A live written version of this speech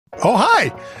Oh,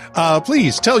 hi.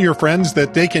 Please tell your friends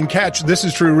that they can catch This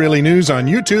Is True Really News on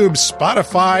YouTube,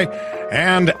 Spotify,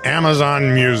 and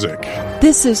Amazon Music.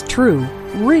 This is True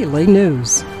Really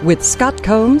News with Scott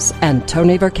Combs and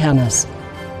Tony Vercanis.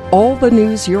 All the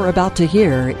news you're about to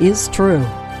hear is true,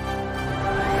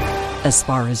 as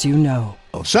far as you know.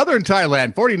 Southern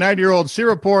Thailand, 49-year-old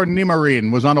Sirapur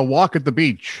Nimarine was on a walk at the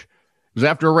beach. It was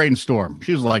after a rainstorm.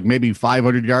 She was like maybe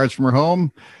 500 yards from her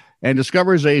home and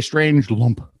discovers a strange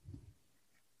lump.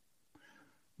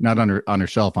 Not on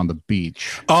herself, on the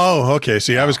beach. Oh, okay.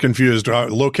 See, I was confused.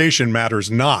 Location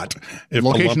matters not if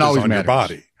location the lump always is on matters. Your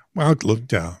body. Well, look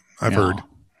down. I've heard.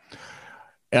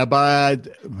 But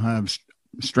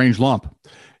strange lump.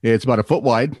 It's about a foot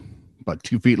wide, about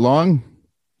 2 feet long.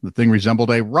 The thing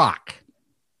resembled a rock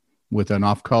with an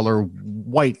off-color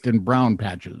white and brown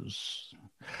patches.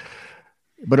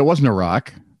 But it wasn't a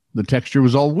rock. The texture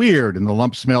was all weird, and the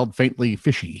lump smelled faintly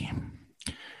fishy.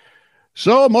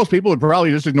 So most people would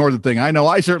probably just ignore the thing. I know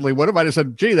I certainly would have. I just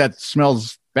said, gee, that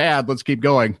smells bad. Let's keep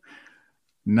going.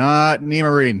 Not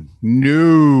Nimarine.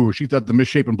 No. She thought the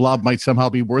misshapen blob might somehow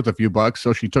be worth a few bucks,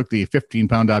 so she took the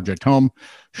 15-pound object home,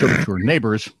 showed it to her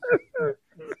neighbors.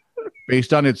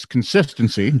 Based on its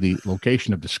consistency, the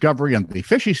location of discovery, and the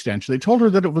fishy stench, they told her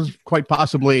that it was quite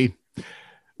possibly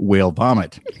whale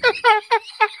vomit.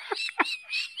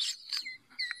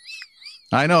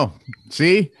 I know.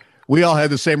 See? We all had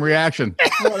the same reaction.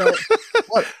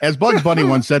 As Bugs Bunny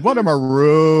once said, what a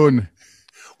maroon.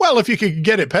 Well, if you could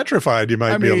get it petrified, you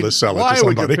might be able to sell it to why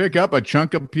somebody. would you pick up a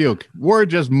chunk of puke? We're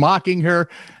just mocking her.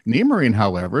 Nimarine,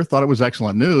 however, thought it was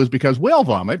excellent news because whale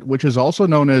vomit, which is also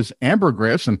known as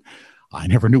ambergris, and I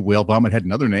never knew whale vomit had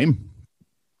another name.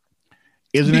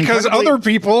 Because other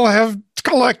people have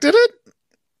collected it?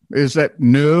 Is that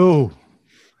no?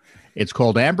 It's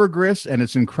called ambergris, and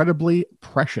it's incredibly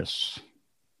precious.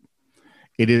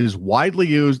 It is widely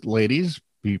used, ladies.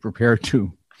 Be prepared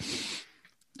to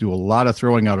do a lot of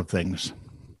throwing out of things.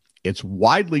 It's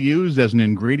widely used as an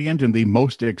ingredient in the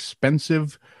most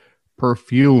expensive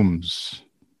perfumes.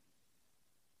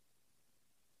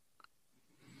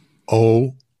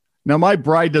 Oh. Now, my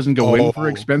bride doesn't go in for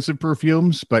expensive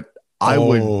perfumes, but I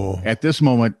would, at this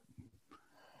moment,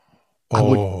 I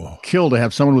would kill to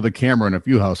have someone with a camera in a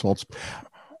few households.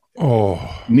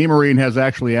 Nimarine has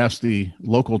actually asked the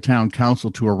local town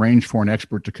council to arrange for an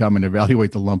expert to come and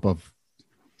evaluate the lump of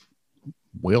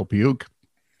whale puke.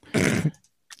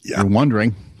 You're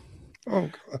wondering. Oh,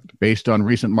 God. Based on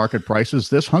recent market prices,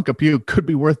 this hunk of puke could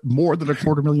be worth more than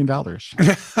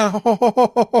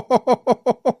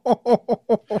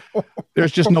 $250,000.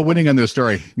 There's just no winning on this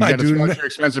story. You got to sponsor your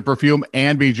expensive perfume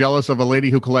and be jealous of a lady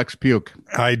who collects puke.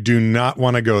 I do not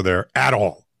want to go there at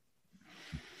all.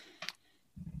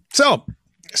 So,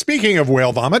 speaking of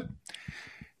whale vomit,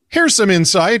 here's some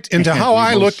insight into how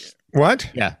I look.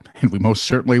 What? Yeah, and we most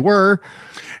certainly were.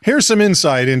 Here's some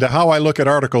insight into how I look at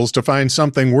articles to find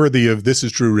something worthy of This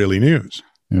Is True Really News.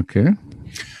 Okay.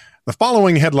 The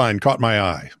following headline caught my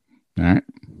eye. All right.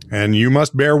 And you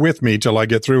must bear with me till I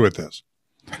get through with this.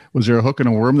 Was there a hook and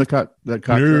a worm that caught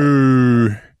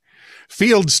no.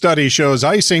 Field study shows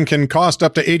icing can cost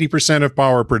up to 80% of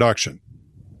power production.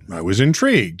 I was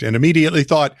intrigued and immediately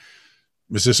thought,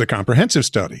 is this a comprehensive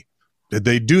study? Did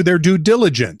they do their due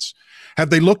diligence? Have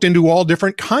they looked into all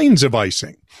different kinds of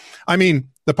icing? I mean,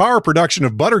 the power production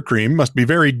of buttercream must be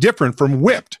very different from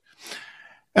whipped.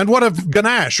 And what of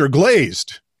ganache or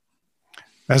glazed?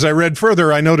 As I read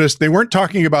further, I noticed they weren't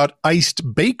talking about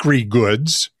iced bakery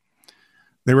goods.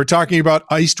 They were talking about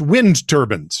iced wind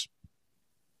turbines.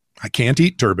 I can't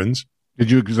eat turbines. Did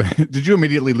you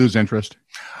immediately lose interest?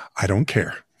 I don't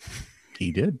care.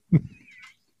 He did.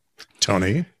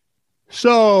 Tony.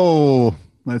 So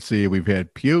let's see. We've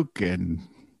had puke and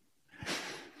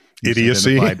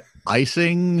idiocy.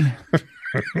 Icing.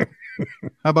 How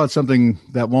about something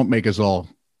that won't make us all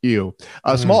ew?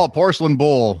 A small porcelain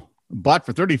bowl bought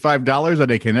for $35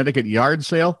 at a Connecticut yard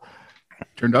sale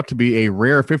turned out to be a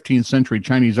rare 15th century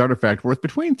Chinese artifact worth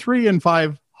between $300,000 and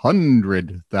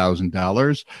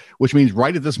 $500,000, which means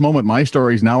right at this moment, my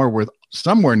stories now are worth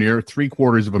somewhere near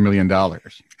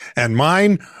 $750,000. And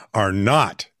mine are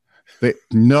not.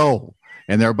 No.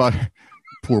 And they're about,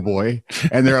 poor boy,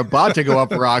 and they're about to go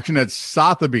up for auction at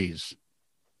Sotheby's.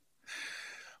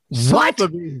 What?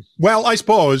 Sotheby's. Well, I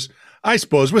suppose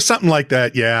with something like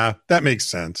that, yeah, that makes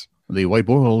sense. The white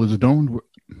bowl is adorned with,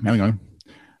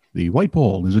 The white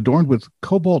bowl is adorned with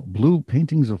cobalt blue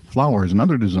paintings of flowers and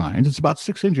other designs. It's about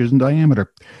 6 inches in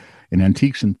diameter. An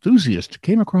antiques enthusiast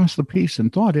came across the piece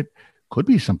and thought it could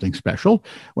be something special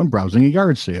when browsing a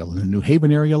yard sale in the New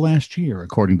Haven area last year,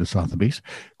 according to Sotheby's.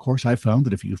 Of course, I found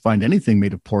that if you find anything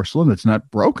made of porcelain that's not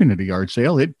broken at a yard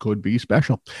sale, it could be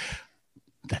special.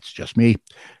 That's just me.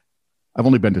 I've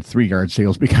only been to 3 yard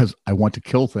sales because I want to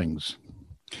kill things.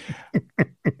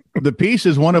 The piece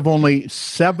is one of only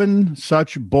 7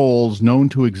 such bowls known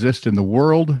to exist in the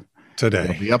world. Today.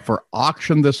 It'll be up for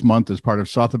auction this month as part of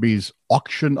Sotheby's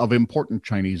Auction of Important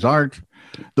Chinese Art.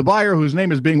 The buyer, whose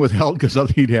name is being withheld because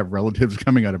he'd have relatives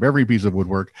coming out of every piece of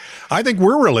woodwork. I think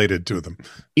we're related to them.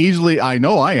 I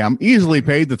know I am, easily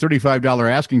paid the $35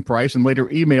 asking price and later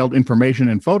emailed information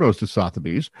and photos to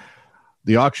Sotheby's.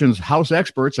 The auction's house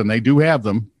experts, and they do have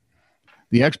them,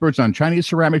 the experts on Chinese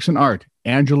ceramics and art,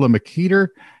 Angela McKeeter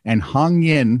and Hong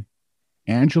Yin,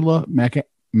 Angela McAteer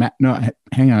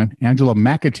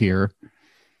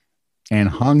and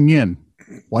Hong Yin.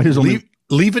 Why does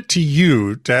leave it to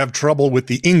you to have trouble with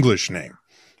the English name?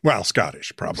 Well,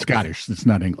 Scottish, probably. Scottish. It's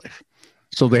not English.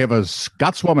 So they have a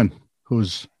Scotswoman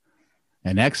who's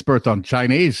an expert on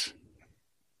Chinese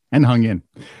and Hong Yin.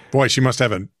 Boy, she must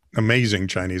have an amazing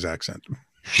Chinese accent.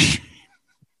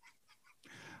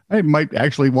 I might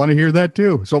actually want to hear that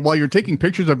too. So while you're taking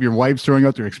pictures of your wives throwing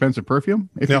out their expensive perfume,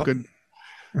 if you could.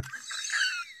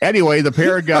 Anyway, the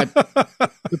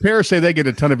pair say they get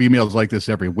a ton of emails like this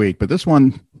every week, but this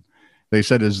one they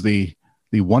said is the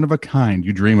one of a kind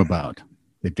you dream about.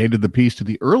 They dated the piece to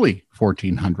the early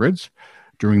 1400s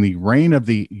during the reign of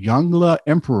the Yongle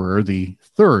Emperor, the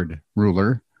 3rd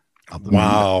ruler of the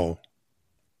Ming.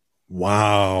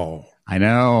 Wow. I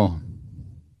know.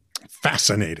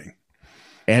 Fascinating.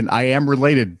 And I am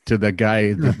related to the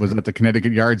guy that was at the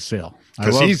Connecticut yard sale. I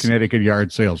love Connecticut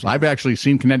yard sales. I've actually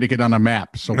seen Connecticut on a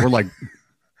map. So we're like,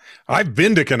 I've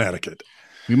been to Connecticut.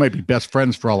 We might be best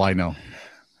friends for all I know.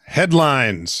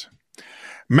 Headlines.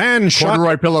 Man shot.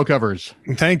 Corduroy pillow covers.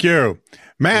 Thank you.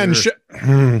 Man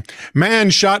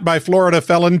shot by Florida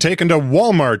felon taken to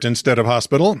Walmart instead of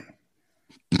hospital.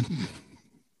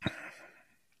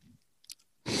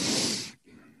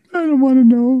 I don't want to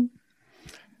know.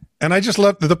 And I just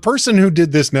love the person who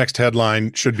did this next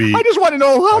headline should be. I just want to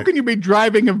know, how can you be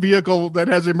driving a vehicle that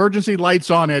has emergency lights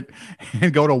on it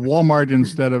and go to Walmart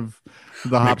instead of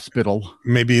the hospital?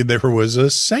 Maybe there was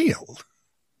a sale.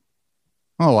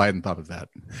 Oh, I hadn't thought of that.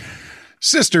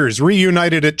 Sisters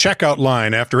reunited at checkout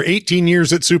line after 18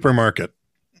 years at supermarket.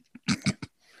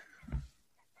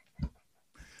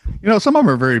 Some of them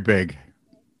are very big.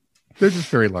 They're just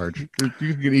very large.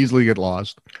 You can easily get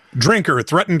lost. Drinker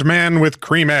threatened man with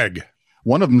cream egg.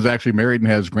 One of them's actually married and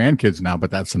has grandkids now, but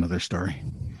that's another story.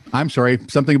 I'm sorry.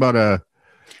 Something about a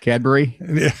Cadbury?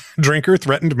 Drinker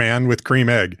threatened man with cream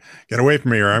egg. Get away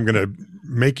from me or I'm going to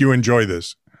make you enjoy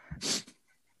this.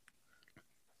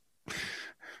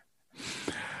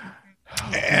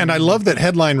 And I love that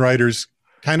headline writers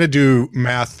kind of do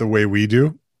math the way we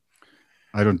do.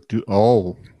 I don't do.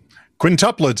 Oh.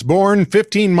 Quintuplets born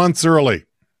 15 months early.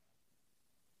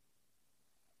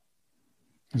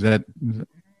 Is that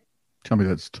tell me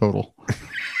that's total.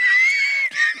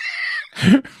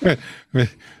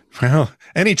 Well,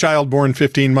 any child born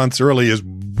 15 months early is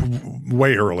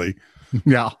way early.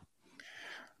 Yeah.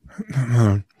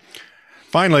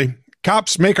 Finally,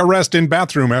 cops make arrest in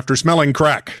bathroom after smelling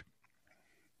crack.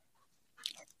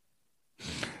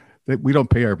 We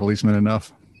don't pay our policemen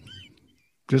enough.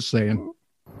 Just saying.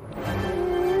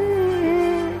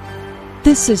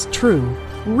 This is true,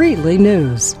 really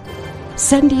news.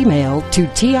 Send email to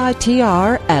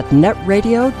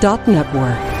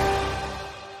TITR@netradio.network.